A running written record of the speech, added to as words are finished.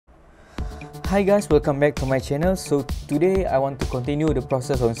Hi guys, welcome back to my channel. So today I want to continue the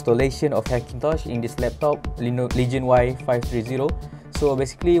process of installation of Hackintosh in this laptop, Legion Y530. So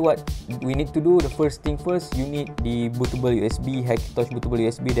basically what we need to do, the first thing first, you need the bootable USB, Hackintosh bootable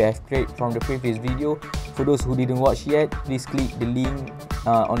USB that I've created from the previous video. For those who didn't watch yet, please click the link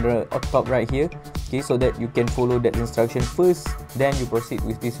on the top right here, okay, so that you can follow that instruction first, then you proceed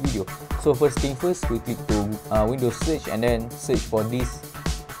with this video. So first thing first, we click to Windows search and then search for this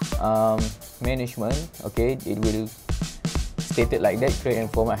management. Okay, it will state it like that, create and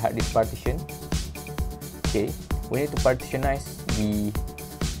format hard disk partition. Okay, we need to partitionize the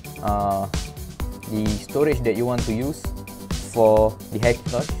storage that you want to use for the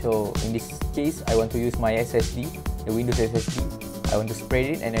Hackintosh. So in this case, I want to use my SSD, the Windows SSD. I want to spread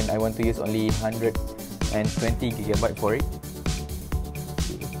it and then I want to use only 120GB for it.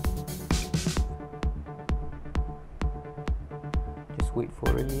 Just wait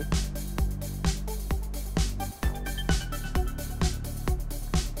for it.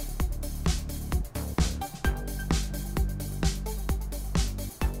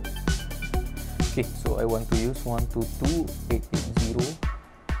 Okay, so I want to use 122.880.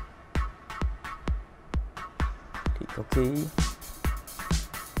 Click OK.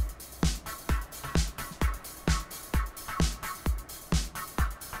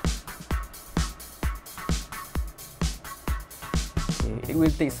 It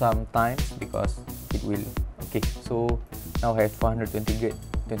will take some time because it will. Okay, so now I have 420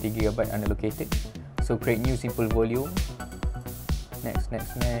 GB unallocated. So create new simple volume. Next.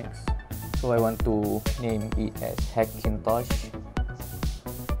 So I want to name it as Hackintosh.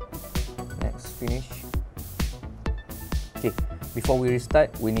 Next, finish. Okay, before we restart,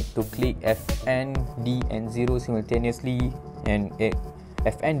 we need to click Fn, D and 0 simultaneously, and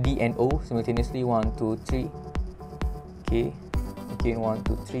Fn, D and O simultaneously. 1, 2, 3. Okay, again 1,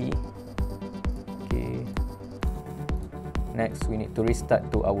 2, 3. Okay. Next, we need to restart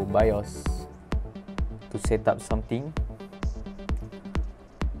to our BIOS to set up something.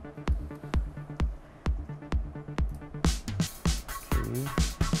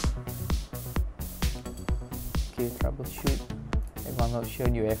 Okay, troubleshoot. If I'm not sure,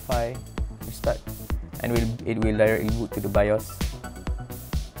 UEFI, restart, and it will directly boot to the BIOS.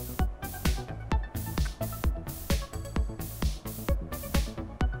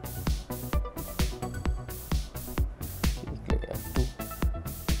 Okay, click F2.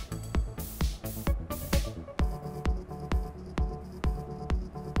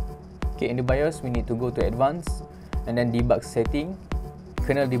 Okay, in the BIOS, we need to go to Advanced and then debug setting,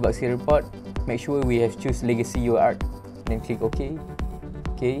 kernel debug serial port. Make sure we have choose legacy UART, then click OK.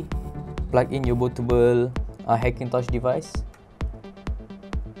 Okay, plug in your bootable Hackintosh device.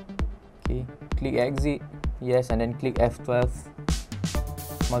 Okay, click exit, yes, and then click F12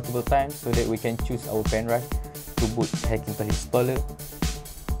 multiple times so that we can choose our pen drive to boot Hackintosh installer.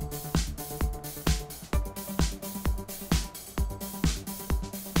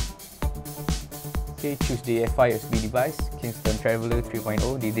 Okay, choose the EFI USB device, Kingston Traveler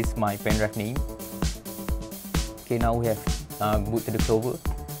 3.0. This is my pen drive name. Okay, now we have boot to the Clover.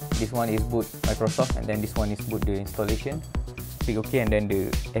 This one is boot Microsoft, and then this one is boot the installation. Click OK, and then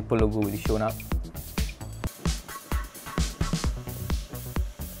the Apple logo will be shown up.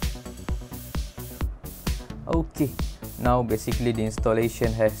 Okay, now basically the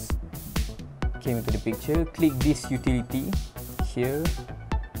installation has came into the picture. Click this utility here.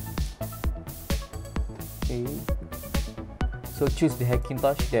 Okay, so choose the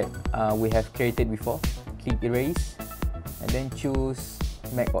Hackintosh that we have created before. Click erase and then choose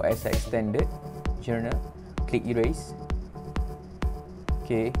Mac OS Extended Journal. Click erase.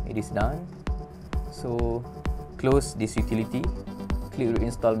 Okay, it is done. So close this utility. Click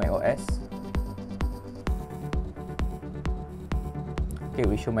reinstall Mac OS. Okay,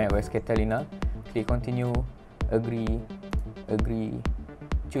 we show Mac OS Catalina. Click continue, agree.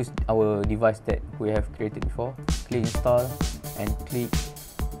 Choose our device that we have created before. Click install and click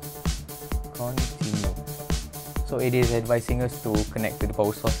continue. So it is advising us to connect to the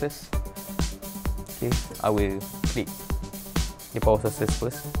power sources. Okay, I will click the power sources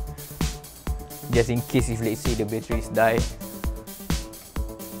first, just in case if let's say the batteries die.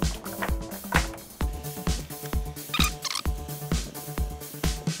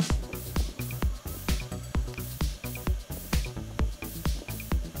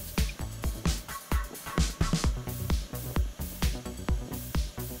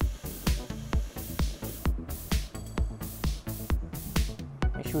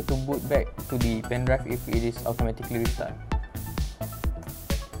 Make sure to boot back to the pen drive if it is automatically restart.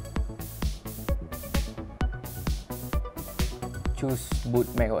 choose boot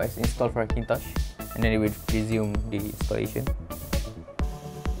macOS install for Hackintosh, and then it will resume the installation.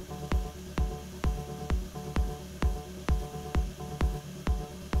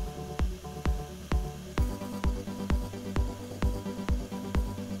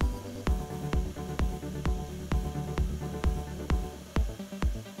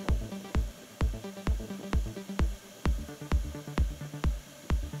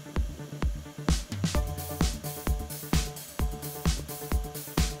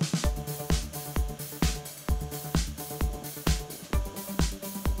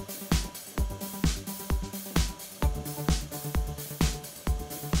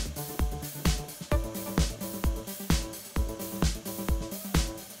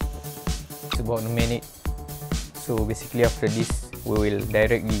 About a minute. So basically after this, we will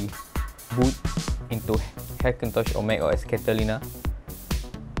directly boot into Hackintosh or macOS Catalina.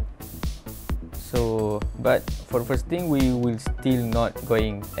 So, but for the first thing, we will still not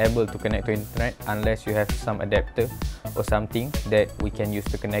going able to connect to internet unless you have some adapter or something that we can use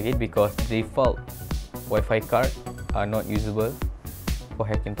to connect it, because the default Wi-Fi card are not usable for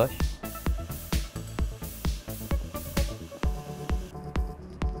Hackintosh.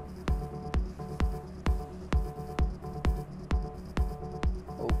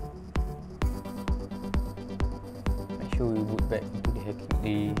 We boot back to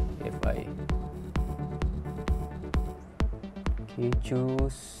the EFI. Okay,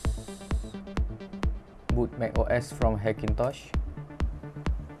 choose boot macOS from Hackintosh.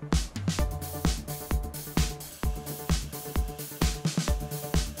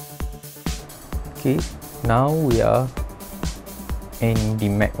 Okay, now we are in the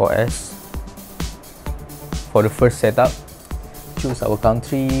macOS. For the first setup, choose our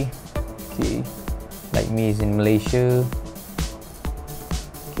country. Okay, like me is in Malaysia.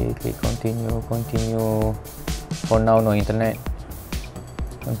 Okay, click continue. For now, no internet.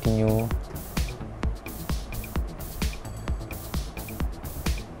 Continue.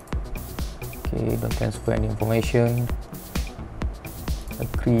 Okay, don't transfer any information.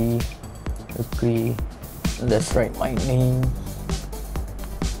 Agree. Let's write my name.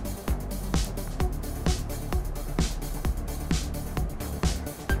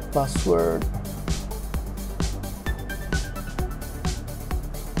 Password.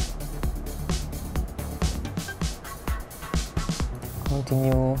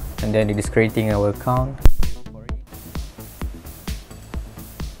 Continue, and then it is creating our account.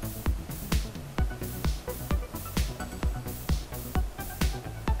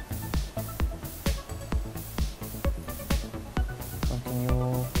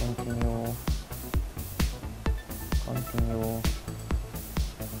 Continue.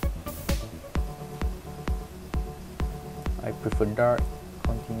 I prefer dark.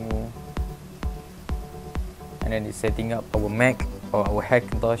 Continue. And then it's setting up our Mac or our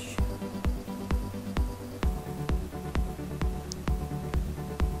Hackintosh.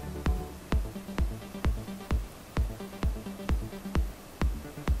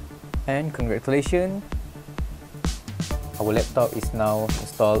 And congratulations, our laptop is now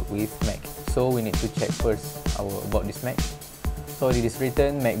installed with Mac. So we need to check first about this Mac. So it is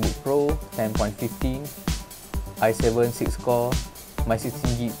written MacBook Pro 10.15, i7 6-core, my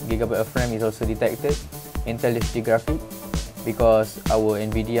 16GB of RAM is also detected, Intel HD graphic, because our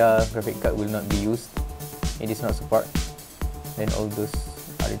Nvidia graphic card will not be used, it is not support. Then all those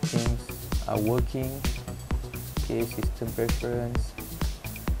other things are working. Okay, system preference.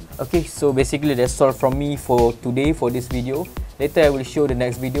 Okay, so basically that's all from me for today for this video. Later I will show the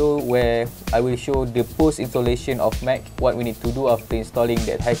next video where I will show the post installation of Mac, what we need to do after installing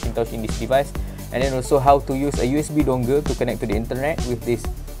that Hackintosh in this device, and then also how to use a USB dongle to connect to the internet with this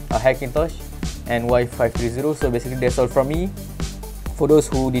Hackintosh and Y530. So basically that's all from me. For those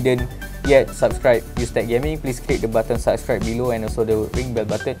who didn't yet subscribe Use Tech Gaming, please click the button subscribe below and also the ring bell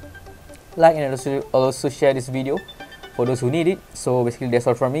button. Like and also share this video for those who need it. So basically that's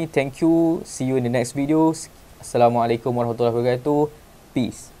all from me. Thank you. See you in the next videos. Assalamualaikum warahmatullahi wabarakatuh.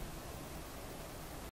 Peace.